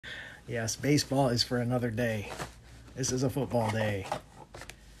Yes, baseball is for another day. This is a football day.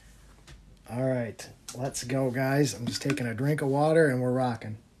 All right, let's go, guys. I'm just taking a drink of water and we're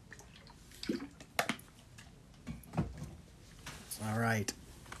rocking. All right.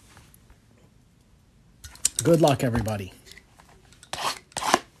 Good luck, everybody.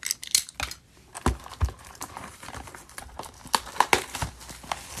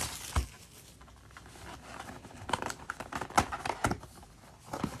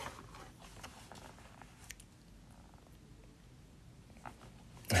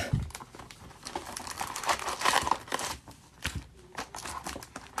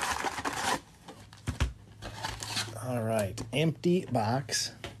 All right, empty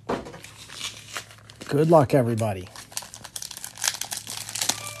box. Good luck, everybody.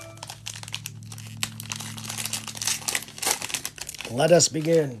 Let us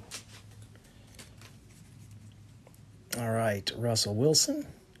begin. All right, Russell Wilson,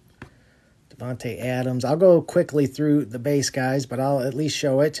 Devontae Adams. I'll go quickly through the base, guys, but I'll at least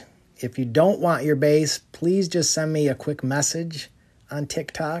show it. If you don't want your base, please just send me a quick message on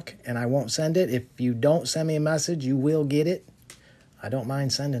TikTok, and I won't send it. If you don't send me a message, you will get it. I don't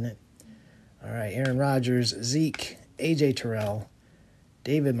mind sending it. All right, Aaron Rodgers, Zeke, AJ Terrell,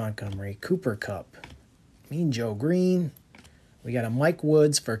 David Montgomery, Cooper Kupp, Mean Joe Green. We got a Mike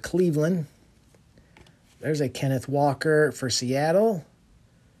Woods for Cleveland. There's a Kenneth Walker for Seattle.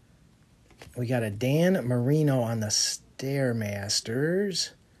 We got a Dan Marino on the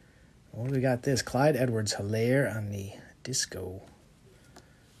Stairmasters. What do we got this? Clyde Edwards-Helaire on the Disco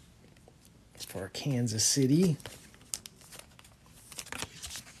for Kansas City.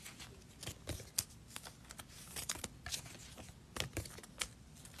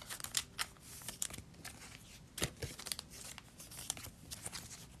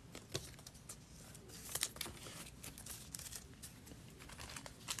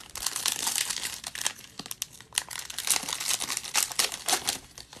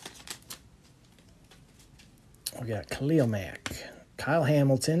 We got Khalil Mack, Kyle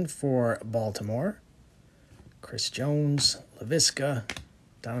Hamilton for Baltimore, Chris Jones, Laviska,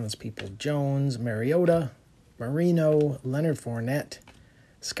 Donovan's People-Jones, Mariota, Marino, Leonard Fournette,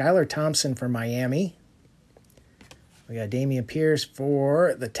 Skylar Thompson for Miami. We got Dameon Pierce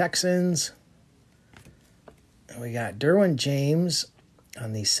for the Texans. And we got Derwin James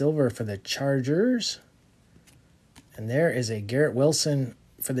on the silver for the Chargers. And there is a Garrett Wilson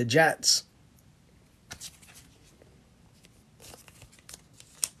for the Jets.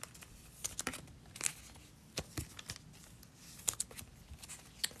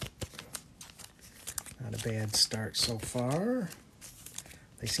 Not a bad start so far.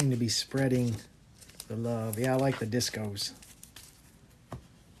 They seem to be spreading the love. Yeah, I like the discos.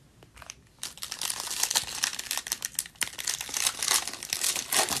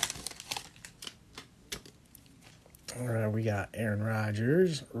 All right, we got Aaron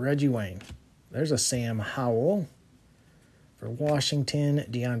Rodgers, Reggie Wayne. There's a Sam Howell for Washington,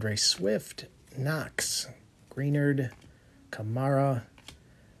 DeAndre Swift, Knox, Greenard, Kamara,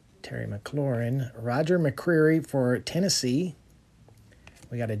 Terry McLaurin, Roger McCreary for Tennessee.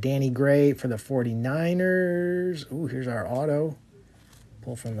 We got a Danny Gray for the 49ers. Ooh, here's our auto.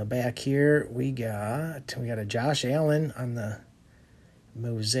 Pull from the back here. We got a Josh Allen on the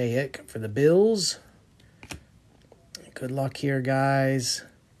mosaic for the Bills. Good luck here, guys.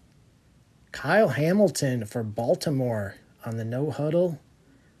 Kyle Hamilton for Baltimore on the no huddle.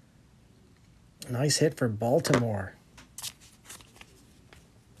 Nice hit for Baltimore.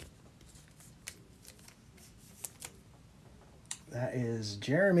 That is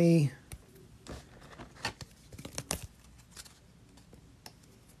Jeremy.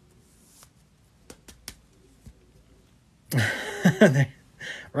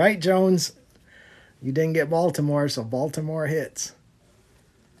 Right, Jones? You didn't get Baltimore, so Baltimore hits.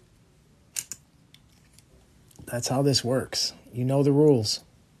 That's how this works. You know the rules.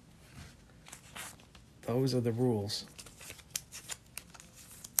 Those are the rules.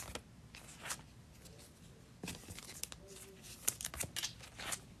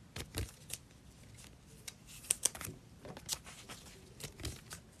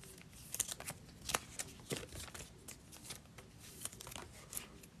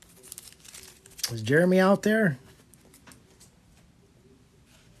 Is Jeremy out there?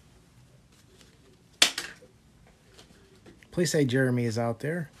 Please say Jeremy is out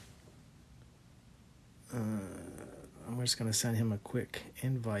there. I'm just going to send him a quick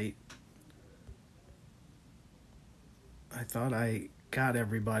invite. I thought I got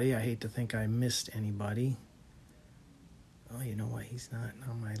everybody. I hate to think I missed anybody. Oh, you know what? He's not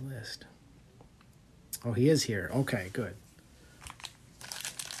on my list. Oh, he is here. Okay, good.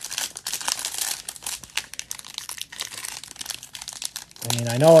 I mean,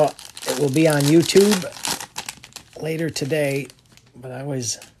 I know it will be on YouTube later today, but I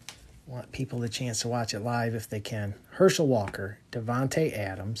always want people the chance to watch it live if they can. Herschel Walker, Devontae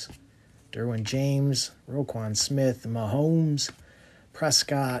Adams, Derwin James, Roquan Smith, Mahomes,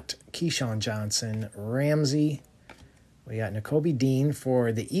 Prescott, Keyshawn Johnson, Ramsey. We got Nakobe Dean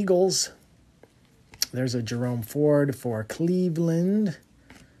for the Eagles. There's a Jerome Ford for Cleveland.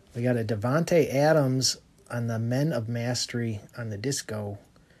 We got a Devontae Adams on the Men of Mastery on the Disco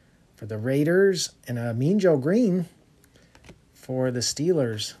for the Raiders, and a Mean Joe Green for the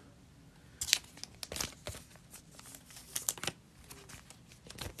Steelers.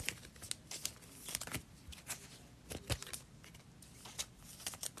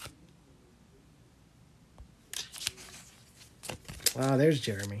 Wow, there's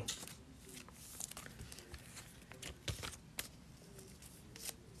Jeremy.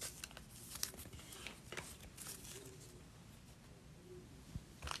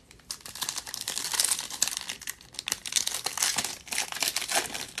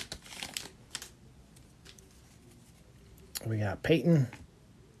 We got Peyton,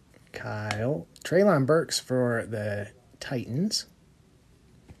 Kyle, Treylon Burks for the Titans,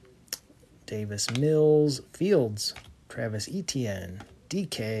 Davis Mills, Fields, Travis Etienne,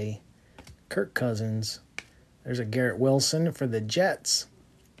 DK, Kirk Cousins. There's a Garrett Wilson for the Jets,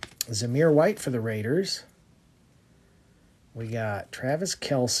 Zamir White for the Raiders. We got Travis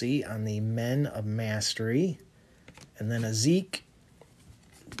Kelce on the Men of Mastery, and then a Zeke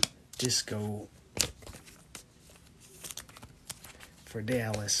Disco for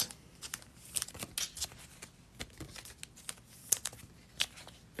Dallas.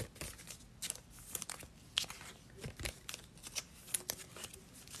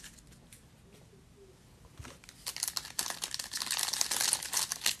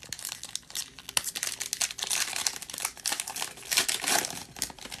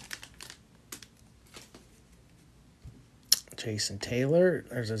 Jason Taylor,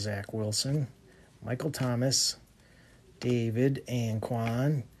 there's a Zach Wilson, Michael Thomas, David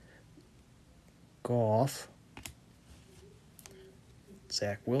Anquan, Goff,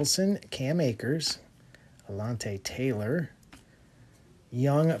 Zach Wilson, Cam Akers, Alante Taylor,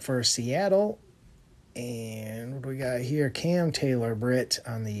 Young for Seattle, and what do we got here? Cam Taylor Britt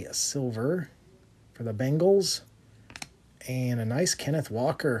on the silver for the Bengals, and a nice Kenneth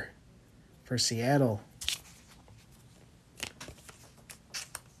Walker for Seattle.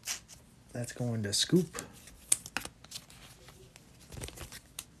 That's going to Scoop.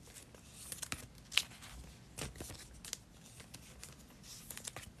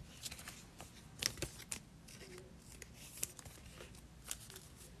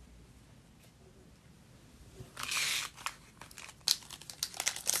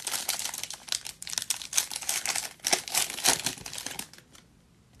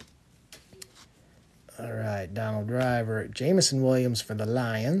 All right, Donald Driver, Jameson Williams for the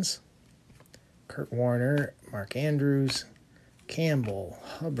Lions, Kurt Warner, Mark Andrews, Campbell,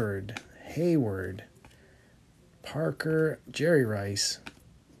 Hubbard, Hayward, Parker, Jerry Rice,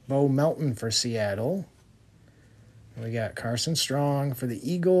 Bo Melton for Seattle. We got Carson Strong for the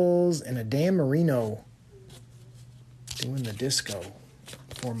Eagles, and a Dan Marino doing the disco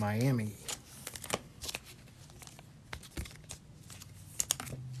for Miami.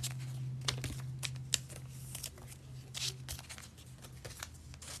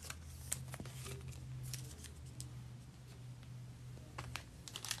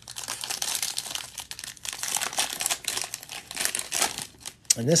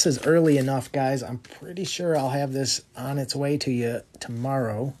 And this is early enough, guys. I'm pretty sure I'll have this on its way to you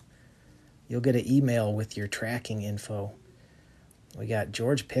tomorrow. You'll get an email with your tracking info. We got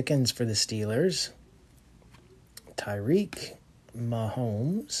George Pickens for the Steelers, Tyreek,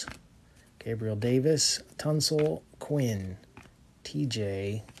 Mahomes, Gabriel Davis, Tunsil, Quinn,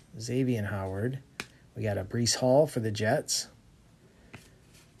 TJ, Xavier Howard. We got a Breece Hall for the Jets,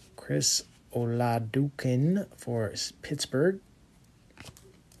 Chris Oladukin for Pittsburgh.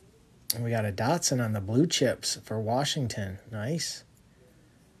 And we got a Dotson on the blue chips for Washington. Nice.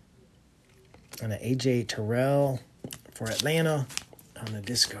 And an A.J. Terrell for Atlanta on the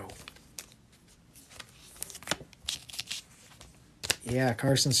disco. Yeah,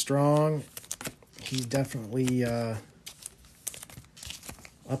 Carson Strong. He's definitely up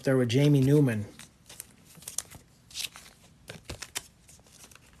there with Jamie Newman.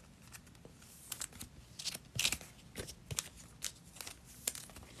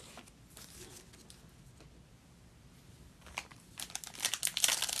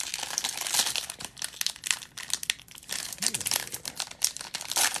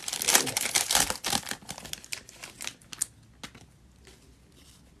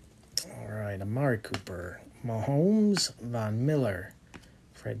 Amari Cooper, Mahomes, Von Miller,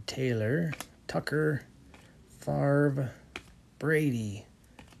 Fred Taylor, Tucker, Favre, Brady,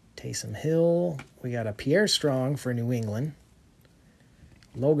 Taysom Hill. We got a Pierre Strong for New England,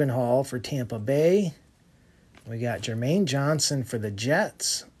 Logan Hall for Tampa Bay. We got Jermaine Johnson for the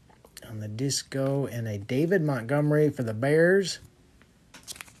Jets on the disco, and a David Montgomery for the Bears.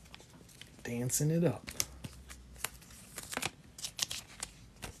 Dancing it up.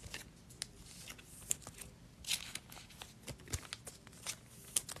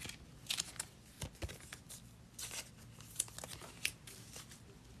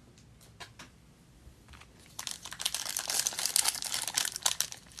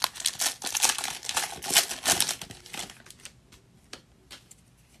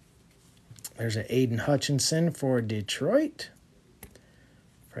 There's an Aiden Hutchinson for Detroit.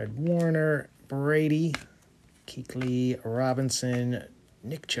 Fred Warner, Brady, Kuechly, Robinson,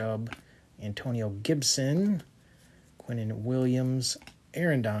 Nick Chubb, Antonio Gibson, Quinnen Williams,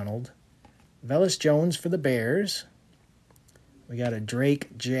 Aaron Donald, Velus Jones for the Bears. We got a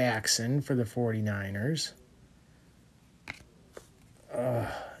Drake Jackson for the 49ers.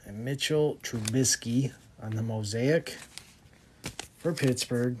 And Mitchell Trubisky on the mosaic for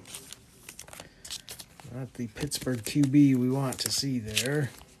Pittsburgh. Not the Pittsburgh QB we want to see there.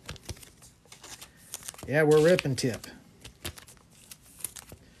 Yeah, we're ripping tip.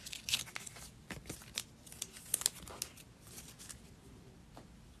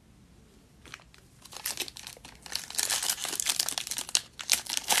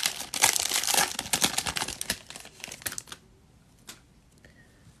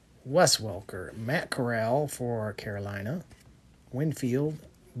 Wes Welker, Matt Corral for Carolina, Winfield,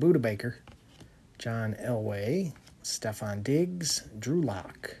 Buda Baker, John Elway, Stephon Diggs, Drew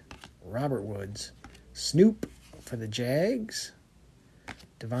Lock, Robert Woods, Snoop for the Jags,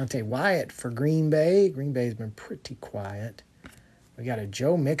 Devontae Wyatt for Green Bay. Green Bay's been pretty quiet. We got a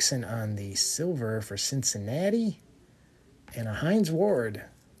Joe Mixon on the silver for Cincinnati, and a Hines Ward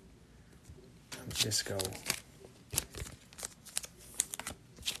on the disco.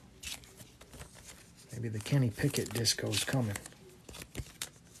 Maybe the Kenny Pickett disco's coming.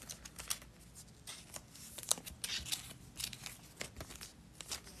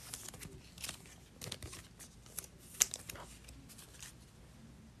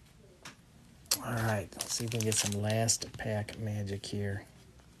 All right, let's see if we can get some last pack magic here.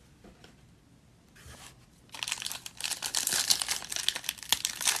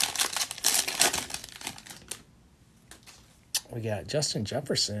 We got Justin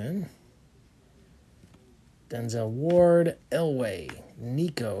Jefferson, Denzel Ward, Elway,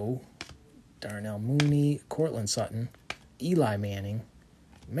 Nico, Darnell Mooney, Cortland Sutton, Eli Manning,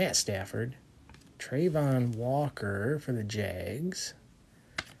 Matt Stafford, Trayvon Walker for the Jags.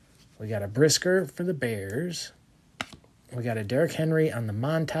 We got a Brisker for the Bears. We got a Derrick Henry on the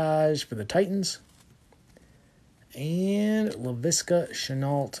montage for the Titans. And Laviska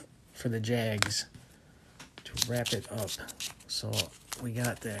Shenault for the Jags to wrap it up. So we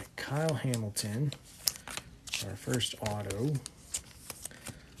got that Kyle Hamilton, our first auto.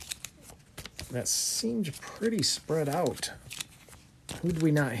 That seems pretty spread out. Who did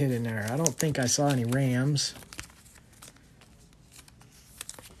we not hit in there? I don't think I saw any Rams.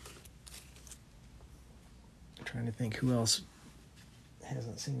 I'm trying to think who else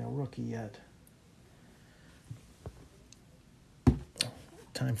hasn't seen a rookie yet.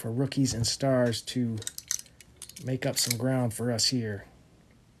 Time for rookies and stars to make up some ground for us here.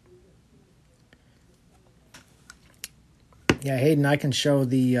 Yeah, Hayden, I can show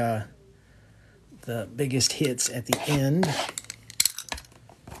the biggest hits at the end.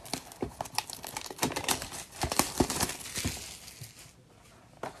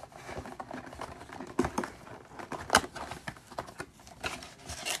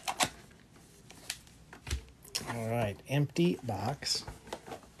 All right, empty box.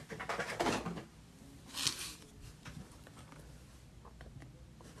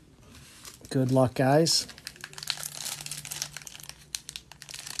 Good luck, guys.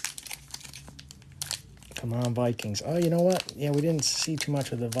 Come on, Vikings. Oh, you know what? Yeah, we didn't see too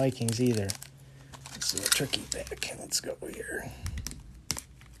much of the Vikings either. Let's see a tricky pack. Let's go here.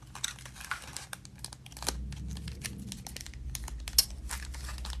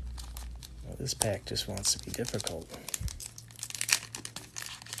 Well, this pack just wants to be difficult.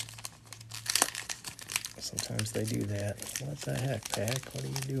 Sometimes they do that. What the heck, pack? What are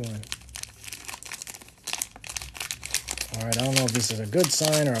you doing? All right, I don't know if this is a good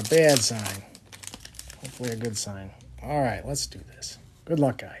sign or a bad sign. Hopefully a good sign. All right, let's do this. Good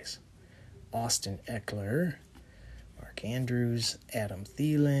luck, guys. Austin Eckler, Mark Andrews, Adam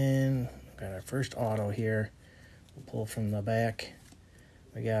Thielen, Got our first auto here. We'll pull from the back.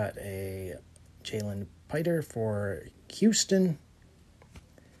 We got a Jalen Piter for Houston.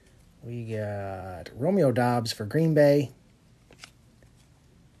 We got Romeo Doubs for Green Bay.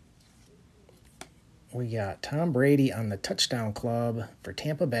 We got Tom Brady on the touchdown club for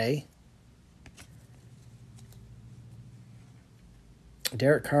Tampa Bay.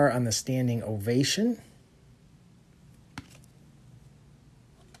 Derek Carr on the standing ovation.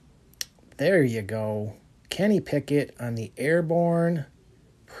 There you go. Kenny Pickett on the airborne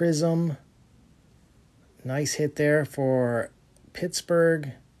prism. Nice hit there for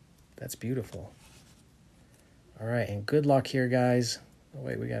Pittsburgh. That's beautiful. All right, and good luck here, guys. Oh,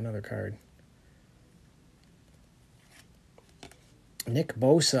 wait, we got another card. Nick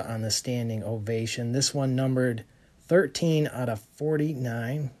Bosa on the standing ovation. This one numbered 13 out of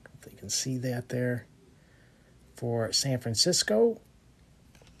 49. If you can see that there for San Francisco.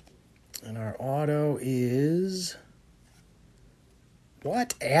 And our auto is...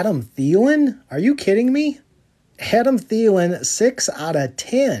 What? Adam Thielen? Are you kidding me? Adam Thielen, 6 out of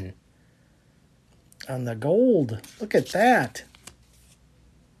 10 on the gold. Look at that.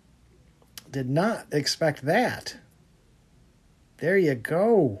 Did not expect that. There you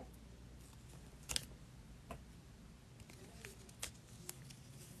go.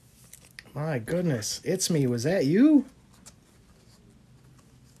 My goodness. It's me. Was that you?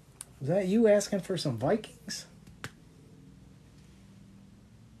 Was that you asking for some Vikings?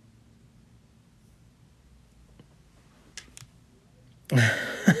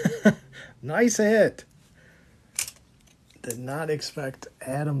 Nice hit. Did not expect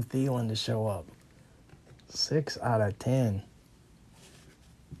Adam Thielen to show up. 6 out of 10.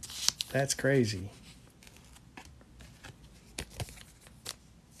 That's crazy.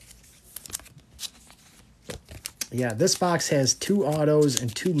 Yeah, this box has 2 autos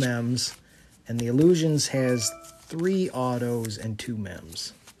and 2 mems, and the Illusions has 3 autos and 2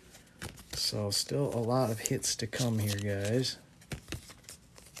 mems. So still a lot of hits to come here, guys.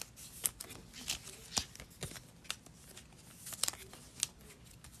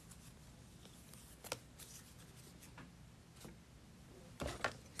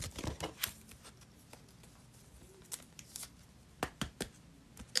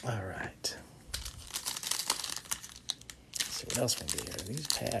 All right. Let's see what else we can do here. These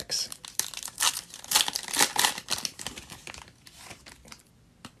packs.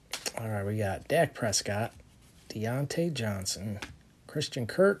 All right, we got Dak Prescott, Deontay Johnson, Christian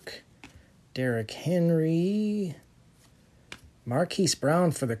Kirk, Derrick Henry, Marquise Brown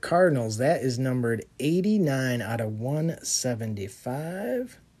for the Cardinals. That is numbered 89 out of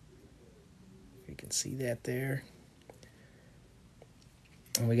 175. You can see that there.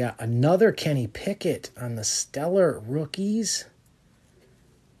 And we got another Kenny Pickett on the Stellar Rookies.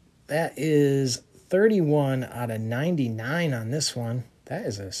 That is 31 out of 99 on this one. That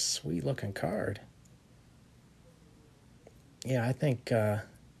is a sweet-looking card. Yeah, I think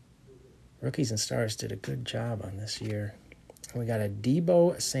Rookies and Stars did a good job on this year. We got a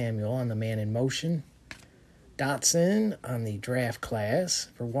Deebo Samuel on the Man in Motion. Dotson on the draft class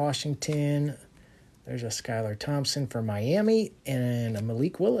for Washington. There's a Skylar Thompson for Miami and a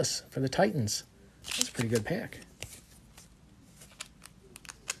Malik Willis for the Titans. That's a pretty good pack.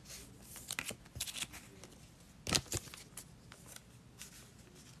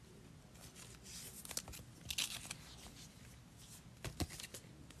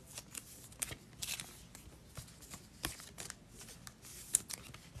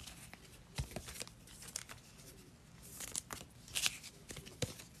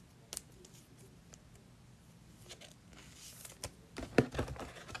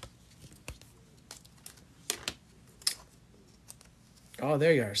 Oh,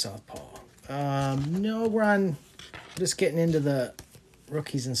 there you are, Southpaw. No, we're on just getting into the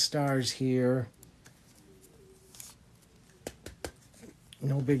Rookies and Stars here.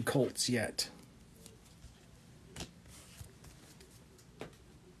 No big Colts yet.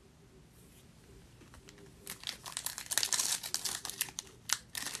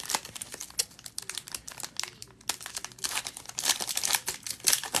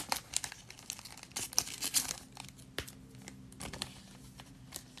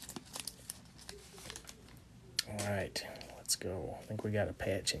 Right, let's go. I think we got a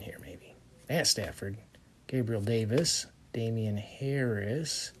patch in here, maybe. Matt Stafford, Gabriel Davis, Damian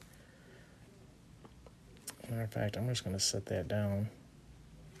Harris. Matter of fact, I'm just going to set that down.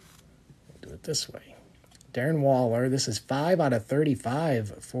 We'll do it this way. Darren Waller, this is 5 out of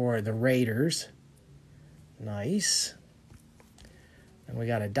 35 for the Raiders. Nice. And we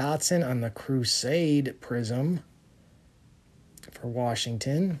got a Dotson on the Crusade Prism for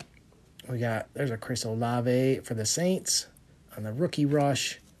Washington. There's a Chris Olave for the Saints on the rookie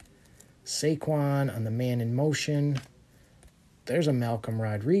rush. Saquon on the man in motion. There's a Malcolm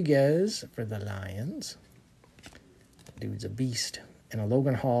Rodriguez for the Lions. Dude's a beast. And a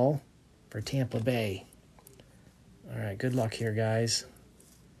Logan Hall for Tampa Bay. All right, good luck here, guys.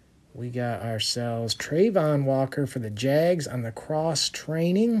 We got ourselves Trayvon Walker for the Jags on the cross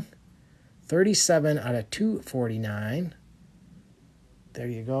training. 37 out of 249. There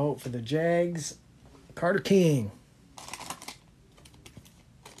you go for the Jags. Carter King.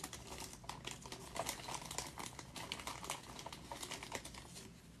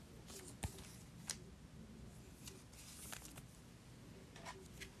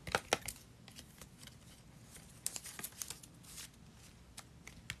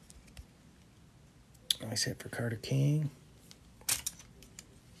 Nice hit for Carter King.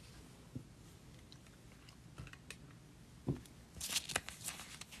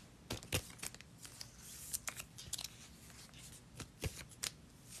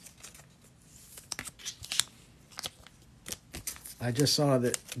 I just saw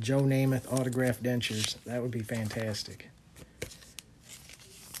that Joe Namath autographed dentures. That would be fantastic.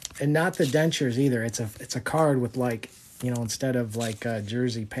 And not the dentures either. It's a card with, like, you know, instead of like a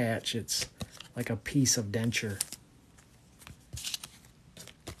jersey patch, it's like a piece of denture.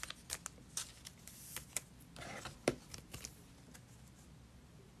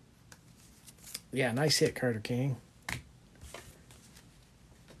 Yeah, nice hit, Carter King.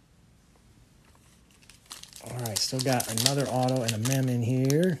 All right, still got another auto and a mem in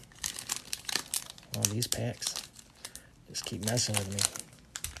here. All these packs just keep messing with me.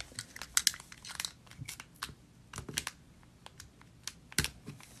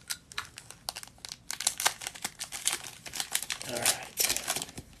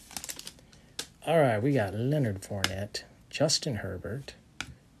 All right, we got Leonard Fournette, Justin Herbert,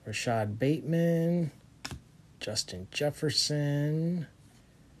 Rashad Bateman, Justin Jefferson.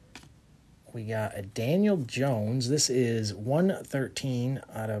 We got a Daniel Jones. This is 113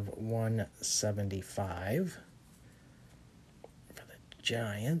 out of 175 for the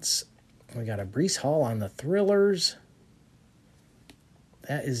Giants. We got a Breece Hall on the Thrillers.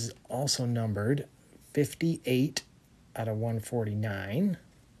 That is also numbered 58 out of 149.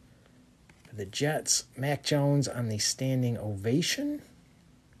 For the Jets, Mac Jones on the standing ovation.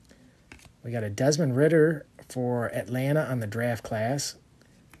 We got a Desmond Ridder for Atlanta on the draft class.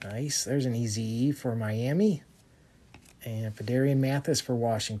 Nice. There's an easy for Miami. And Phidarian Mathis for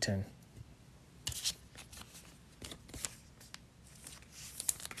Washington.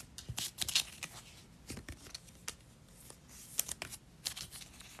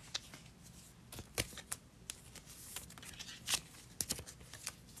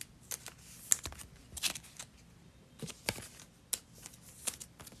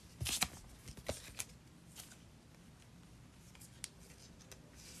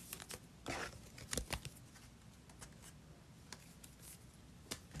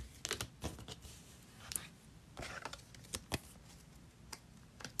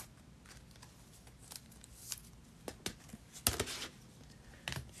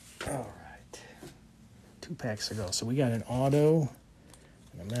 All right. 2 packs to go. So we got an auto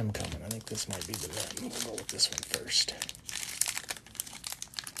and a mem coming. I think this might be the mem. We'll go with this one first.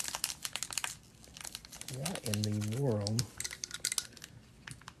 What in the world?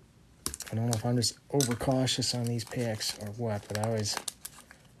 I don't know if I'm just overcautious on these packs or what, but I always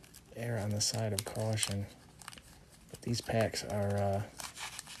err on the side of caution. But these packs are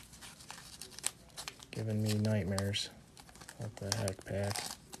giving me nightmares. What the heck, pack?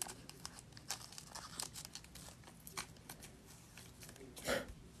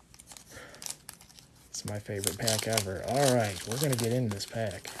 It's my favorite pack ever. All right, we're going to get into this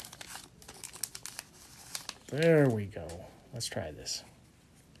pack. There we go. Let's try this.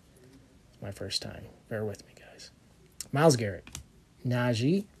 It's my first time. Bear with me, guys. Myles Garrett,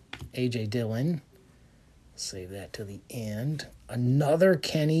 Najee, A.J. Dillon. Save that to the end. Another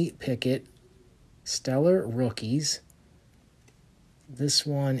Kenny Pickett. Stellar Rookies. This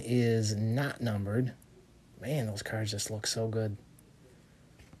one is not numbered. Man, those cards just look so good.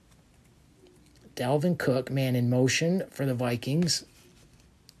 Dalvin Cook, man in motion for the Vikings.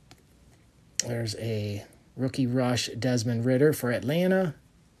 There's a rookie rush Desmond Ridder for Atlanta.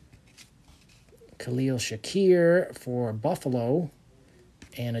 Khalil Shakir for Buffalo.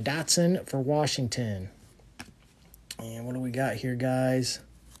 And a Dotson for Washington. And what do we got here, guys?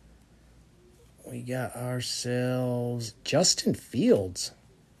 We got ourselves Justin Fields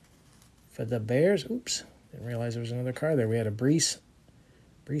for the Bears. Oops, didn't realize there was another card there. We had a Breece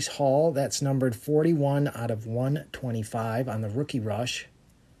Hall. That's numbered 41 out of 125 on the rookie rush.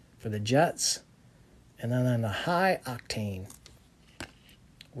 for the Jets. And then on the high octane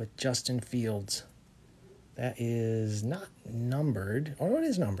with Justin Fields. That is not numbered. Oh, it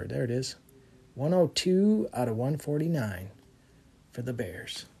is numbered. There it is. 102 out of 149 for the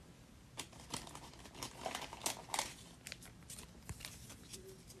Bears.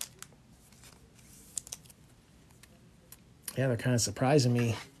 Yeah, they're kind of surprising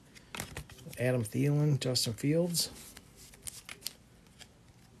me. Adam Thielen, Justin Fields.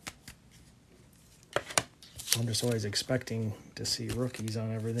 I'm just always expecting to see rookies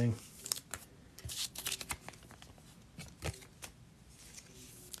on everything.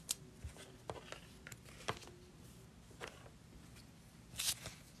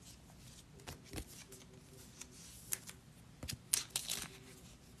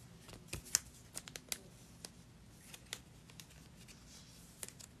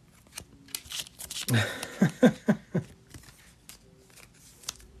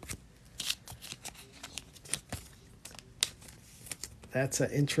 That's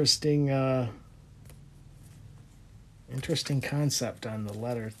an interesting concept on the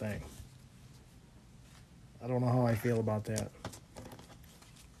letter thing. I don't know how I feel about that.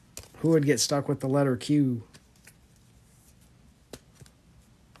 Who would get stuck with the letter Q?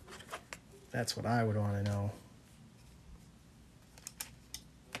 That's what I would want to know.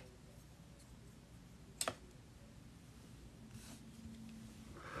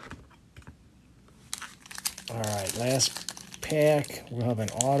 All right, last pack. We'll have an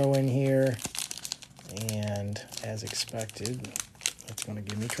auto in here. And as expected, it's going to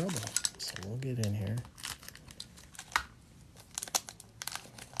give me trouble. So we'll get in here.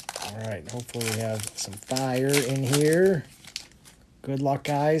 All right, hopefully we have some fire in here. Good luck,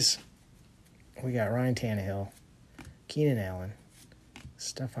 guys. We got Ryan Tannehill, Keenan Allen,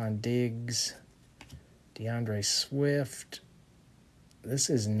 Stephon Diggs, DeAndre Swift. This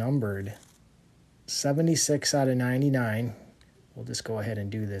is numbered 76 out of 99. We'll just go ahead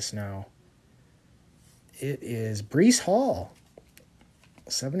and do this now. It is Breece Hall,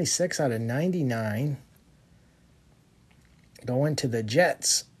 76 out of 99. Going to the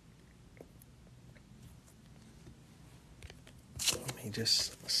Jets. Let me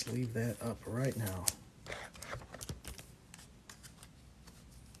just sleeve that up right now.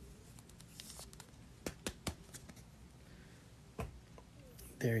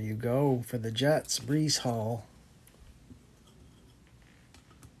 There you go for the Jets, Breece Hall.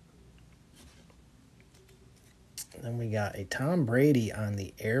 Then we got a Tom Brady on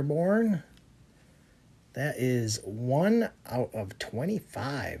the Airborne. That is 1 out of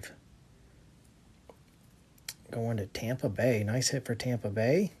 25. Going to Tampa Bay. Nice hit for Tampa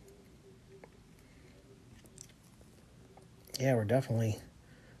Bay. Yeah, we're definitely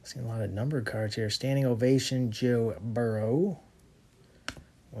seeing a lot of numbered cards here. Standing ovation, Joe Burrow.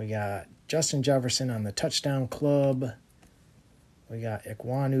 We got Justin Jefferson on the touchdown club. We got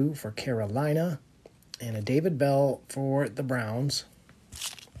Ikwanu for Carolina. And a David Bell for the Browns.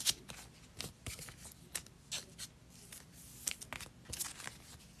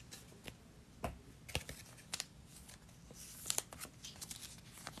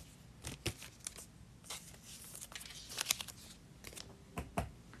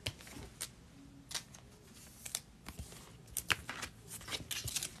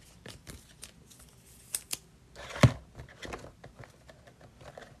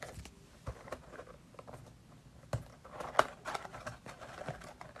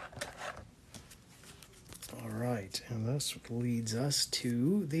 And this leads us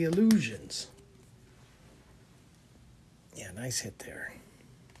to the Illusions. Yeah, nice hit there.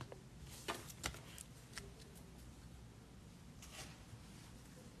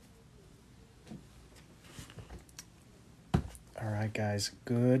 All right, guys,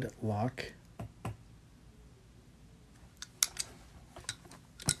 good luck.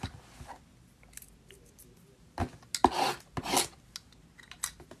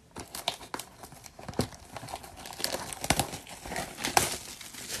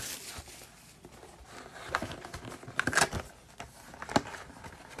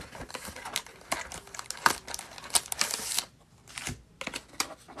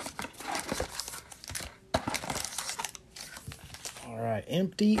 All right,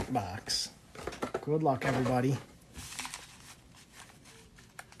 empty box. Good luck, everybody.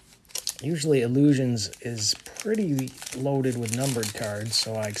 Usually Illusions is pretty loaded with numbered cards,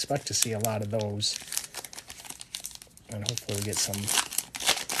 so I expect to see a lot of those. And hopefully we get some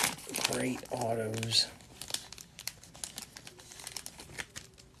great autos.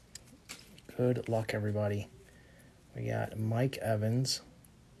 Good luck, everybody. We got Mike Evans.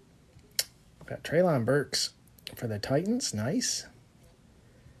 We got Treylon Burks for the Titans. Nice.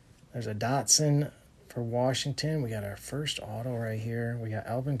 There's a Dotson for Washington. We got our first auto right here. We got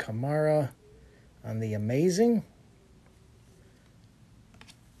Alvin Kamara on the Amazing.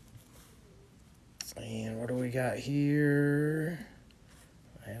 And what do we got here?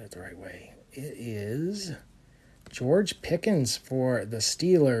 I had it the right way. It is George Pickens for the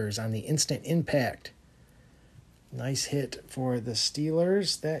Steelers on the Instant Impact. Nice hit for the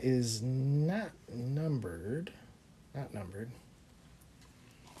Steelers. That is not numbered. Not numbered.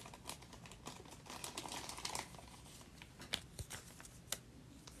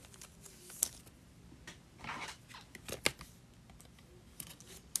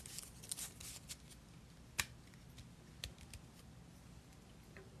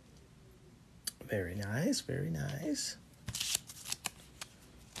 Very nice, very nice.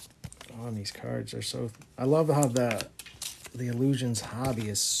 Oh, and these cards are so... I love how the Illusions hobby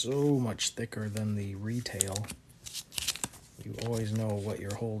is so much thicker than the retail. You always know what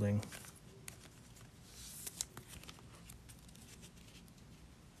you're holding.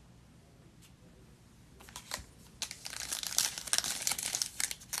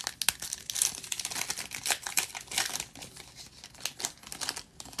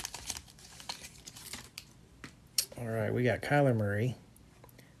 All right, we got Kyler Murray,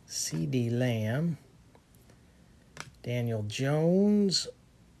 C.D. Lamb, Daniel Jones.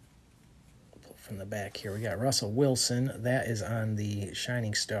 Pull from the back here. We got Russell Wilson. That is on the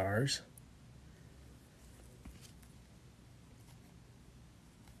Shining Stars.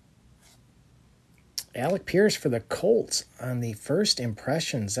 Alec Pierce for the Colts on the First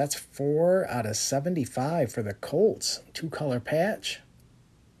Impressions. That's 4 out of 75 for the Colts. 2-color patch.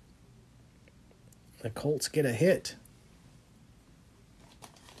 The Colts get a hit.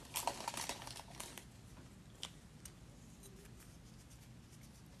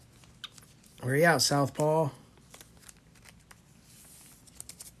 Where are you out, Southpaw?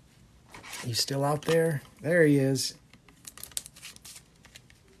 You still out there? There he is.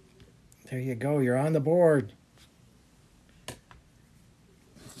 There you go. You're on the board.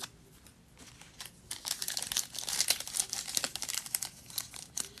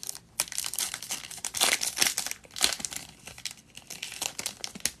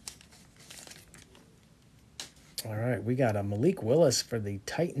 All right, we got a Malik Willis for the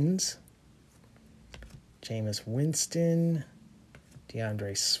Titans. Jameis Winston,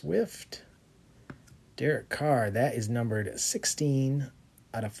 DeAndre Swift, Derek Carr. That is numbered 16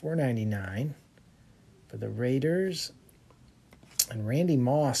 out of 499 for the Raiders. And Randy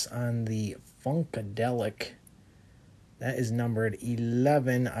Moss on the Funkadelic. That is numbered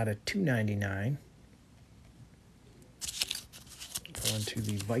 11 out of 299. Going to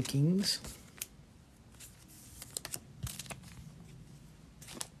the Vikings.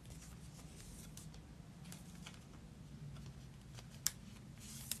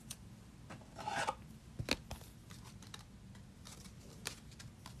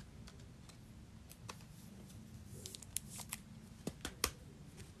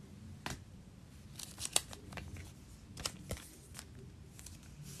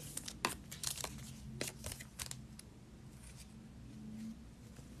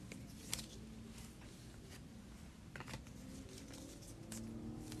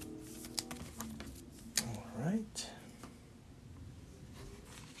 Right.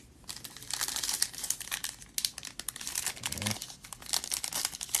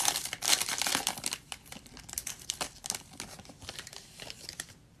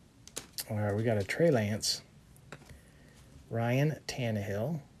 All right, we got a Trey Lance, Ryan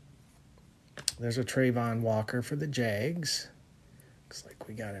Tannehill. There's a Trayvon Walker for the Jags. Looks like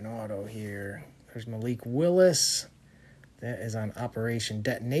we got an auto here. There's Malik Willis. That is on Operation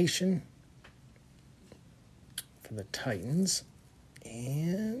Detonation for the Titans.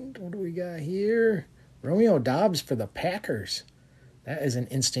 And what do we got here? Romeo Doubs for the Packers. That is an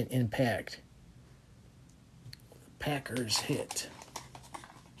Instant Impact. Packers hit.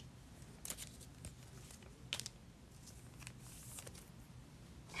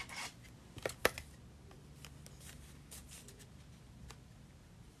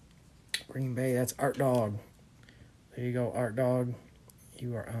 Green Bay, that's Art Dog. There you go, Art Dog.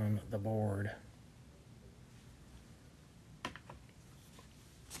 You are on the board.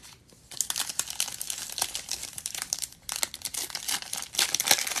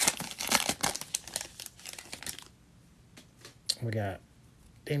 We got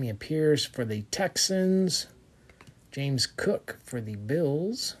Dameon Pierce for the Texans. James Cook for the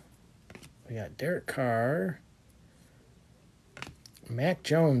Bills. We got Derek Carr. Mac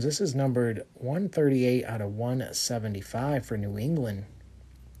Jones, this is numbered 138 out of 175 for New England.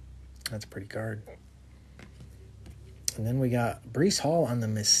 That's a pretty card. And then we got Breece Hall on the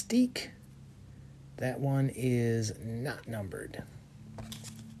Mystique. That one is not numbered.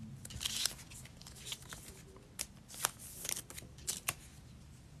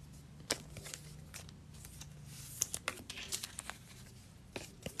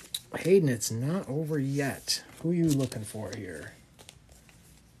 Hayden, it's not over yet. Who are you looking for here?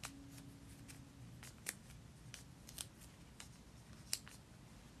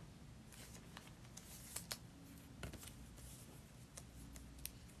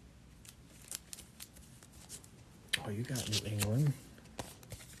 Oh, you got New England.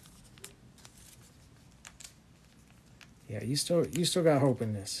 Yeah, you still got hope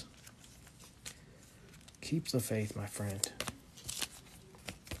in this. Keep the faith, my friend.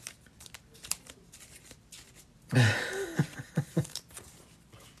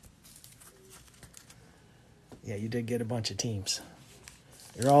 Yeah, you did get a bunch of teams.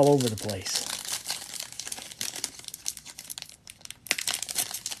 You're all over the place.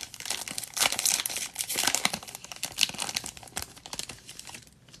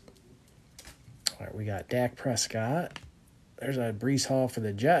 All right, we got Dak Prescott. There's a Breece Hall for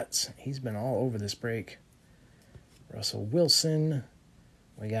the Jets. He's been all over this break. Russell Wilson.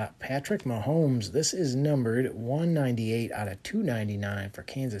 We got Patrick Mahomes. This is numbered 198 out of 299 for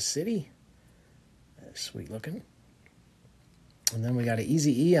Kansas City. That's sweet looking. And then we got an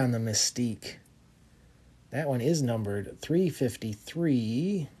Easy E on the Mystique. That one is numbered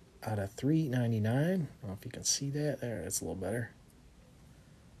 353 out of 399. I don't know if you can see that. There, it's a little better.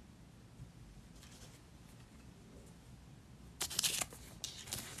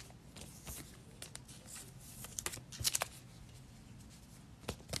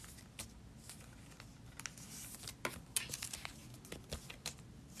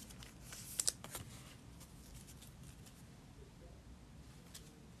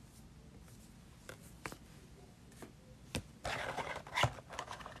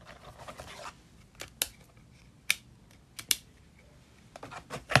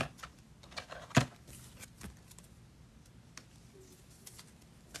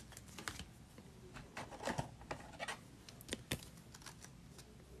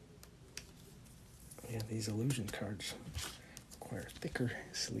 Yeah, these illusion cards require thicker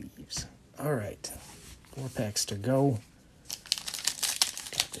sleeves. All right, 4 packs to go.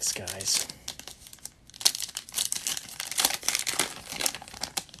 Got this, guys.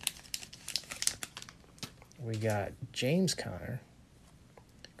 We got James Conner,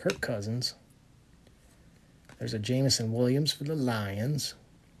 Kirk Cousins. There's a Jameson Williams for the Lions.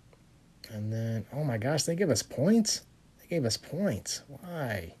 And then, oh my gosh, they give us points? They gave us points.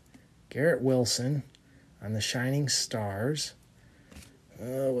 Why? Garrett Wilson on the Shining Stars.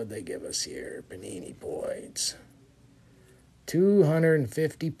 Oh, what'd they give us here? Panini points.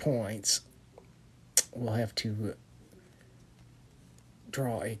 250 points. We'll have to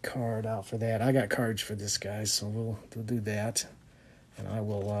draw a card out for that. I got cards for this, guys, so we'll do that. And I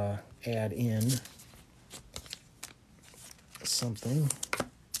will add in something.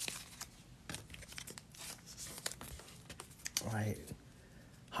 I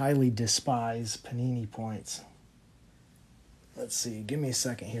highly despise Panini points. Let's see. Give me a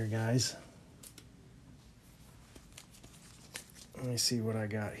second here, guys. Let me see what I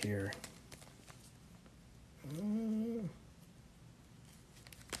got here.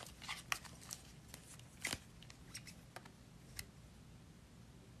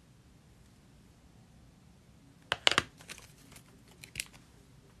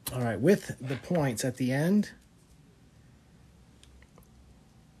 All right, with the points at the end,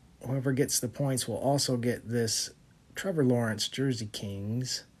 whoever gets the points will also get this Trevor Lawrence Jersey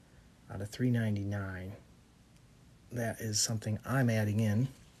Kings out of $3.99. That is something I'm adding in.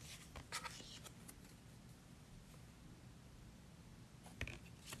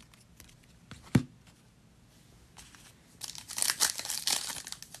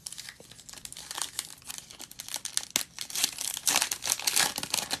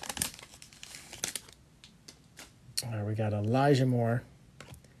 All right, we got Elijah Moore,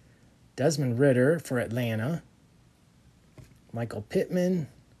 Desmond Ridder for Atlanta, Michael Pittman.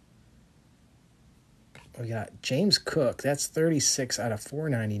 We got James Cook. That's 36 out of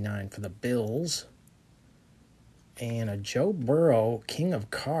 499 for the Bills. And a Joe Burrow, King of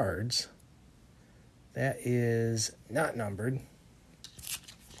Cards. That is not numbered.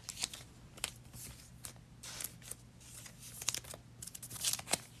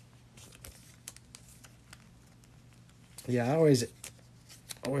 Yeah, I always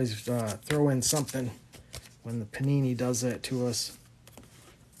throw in something when the Panini does that to us.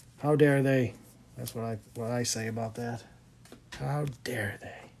 How dare they? That's what I say about that. How dare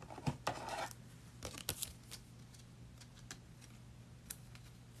they?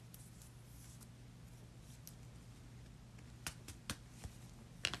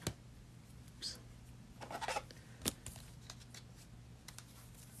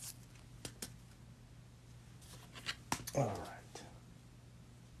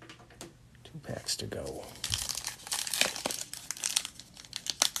 packs to go.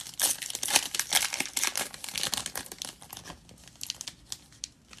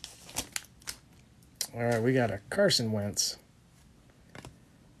 All right, we got a Carson Wentz,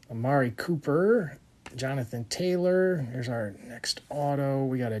 Amari Cooper, Jonathan Taylor. Here's our next auto.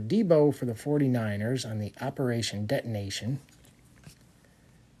 We got a Debo for the 49ers on the Operation Detonation.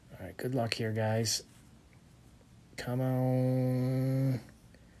 All right, good luck here, guys. Come on.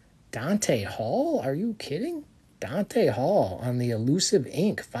 Dante Hall? Are you kidding? Dante Hall on the Elusive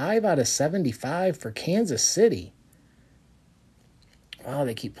Ink. 5 out of 75 for Kansas City. Wow,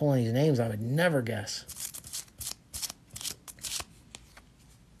 they keep pulling these names. I would never guess.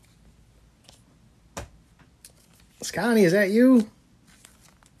 Scotty, is that you?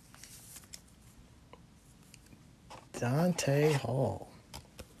 Dante Hall.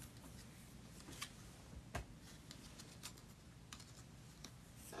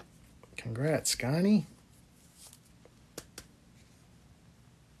 Congrats, Scotty.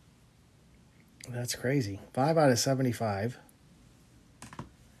 That's crazy. 5 out of 75.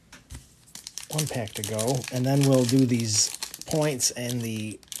 One pack to go. And then we'll do these points and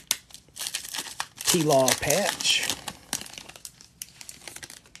the T-Law patch.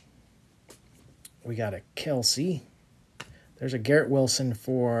 We got a Kelsey. There's a Garrett Wilson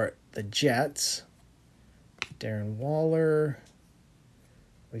for the Jets. Darren Waller.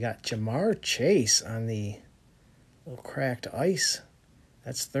 We got Jamar Chase on the little cracked ice.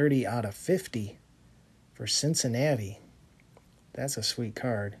 That's 30 out of 50 for Cincinnati. That's a sweet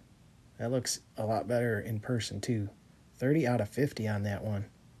card. That looks a lot better in person, too. 30 out of 50 on that one.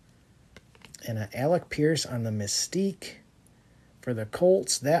 And an Alec Pierce on the Mystique for the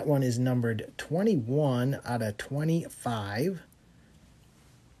Colts. That one is numbered 21 out of 25.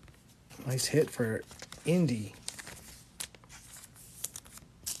 Nice hit for Indy.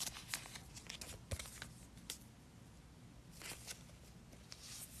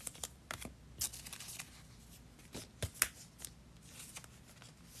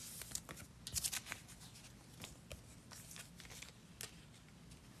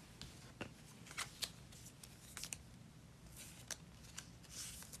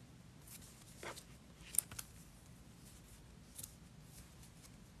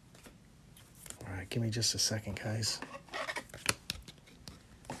 Give me just a second, guys.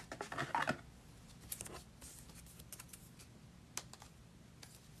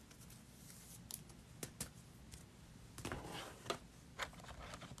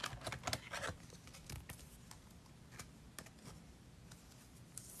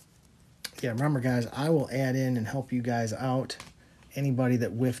 Yeah, remember, guys, I will add in and help you guys out. Anybody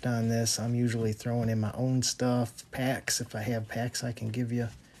that whiffed on this, I'm usually throwing in my own stuff, packs. If I have packs I can give you.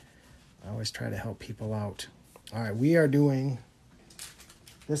 I always try to help people out. All right, we are doing,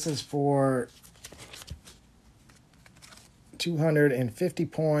 this is for 250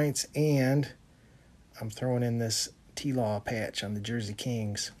 points, and I'm throwing in this T-Law patch on the Jersey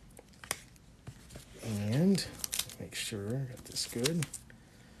Kings. And make sure I got this good.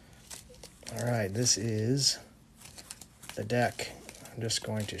 All right, this is the deck. I'm just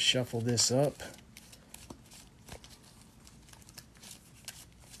going to shuffle this up.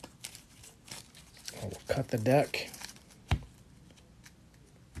 We'll cut the deck.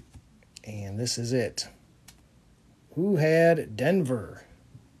 And this is it. Who had Denver?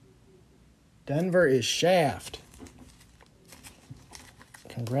 Denver is Shaft.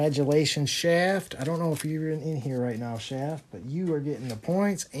 Congratulations, Shaft. I don't know if you're in here right now, Shaft, but you are getting the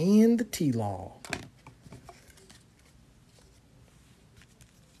points and the T-Law.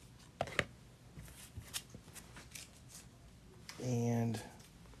 And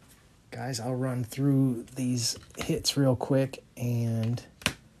guys, I'll run through these hits real quick, and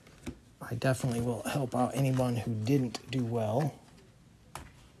I definitely will help out anyone who didn't do well.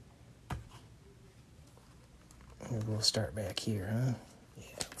 Maybe we'll start back here, huh? Yeah,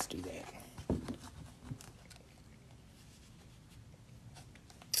 let's do that.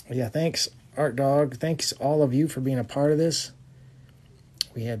 Yeah, thanks, Art Dog. Thanks all of you for being a part of this.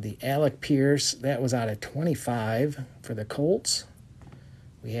 We had the Alec Pierce. That was out of 25 for the Colts.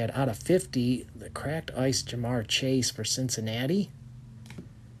 We had out of 50, the cracked ice Jamar Chase for Cincinnati.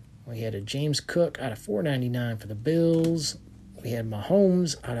 We had a James Cook out of $4.99 for the Bills. We had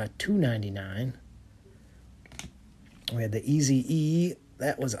Mahomes out of $2.99. We had the Easy E.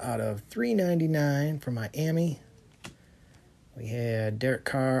 That was out of $3.99 for Miami. We had Derek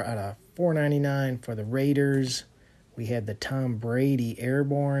Carr out of $4.99 for the Raiders. We had the Tom Brady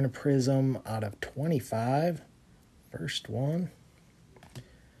Airborne Prism out of 25. First one.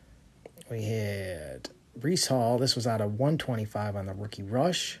 We had Breece Hall. This was out of 125 on the Rookie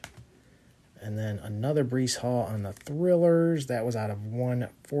Rush. And then another Breece Hall on the Thrillers. That was out of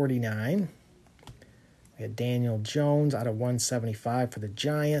 149. We had Daniel Jones out of 175 for the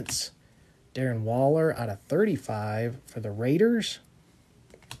Giants. Darren Waller out of 35 for the Raiders.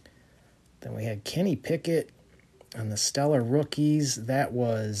 Then we had Kenny Pickett on the Stellar Rookies. That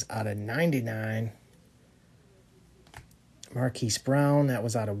was out of 99. Marquise Brown, that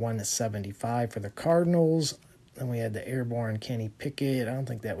was out of 175 for the Cardinals. Then we had the Airborne Kenny Pickett. I don't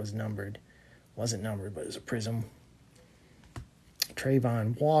think that was numbered. Wasn't numbered, but it was a prism.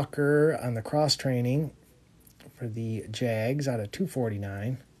 Trayvon Walker on the cross-training for the Jags out of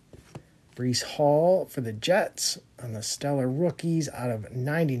 249. Breece Hall for the Jets on the Stellar Rookies out of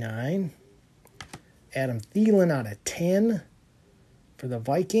 99. Adam Thielen out of 10 for the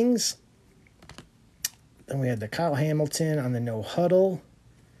Vikings. Then we had the Kyle Hamilton on the No Huddle.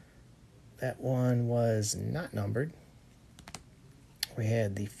 That one was not numbered. We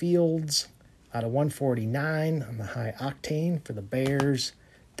had the Fields out of 149 on the High Octane for the Bears.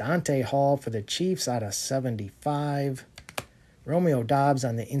 Dante Hall for the Chiefs out of 75. Romeo Doubs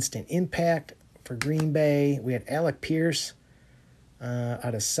on the Instant Impact for Green Bay. We had Alec Pierce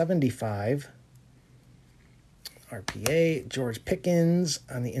out of 75. RPA. George Pickens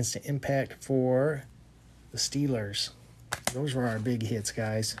on the Instant Impact for the Steelers. Those were our big hits,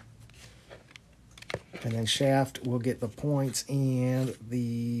 guys. And then Shaft will get the points and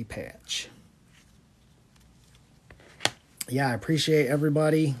the patch. Yeah, I appreciate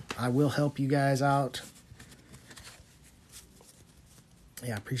everybody. I will help you guys out.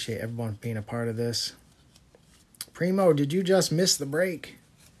 Yeah, I appreciate everyone being a part of this. Primo, did you just miss the break?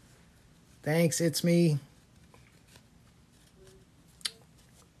 Thanks, it's me.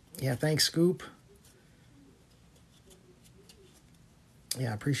 Yeah, thanks, Scoop.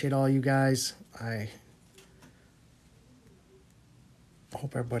 Yeah, I appreciate all you guys. I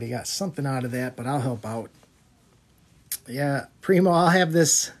hope everybody got something out of that, but I'll help out. Yeah, Primo, I'll have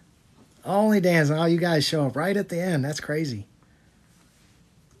this only dance and all you guys show up right at the end. That's crazy.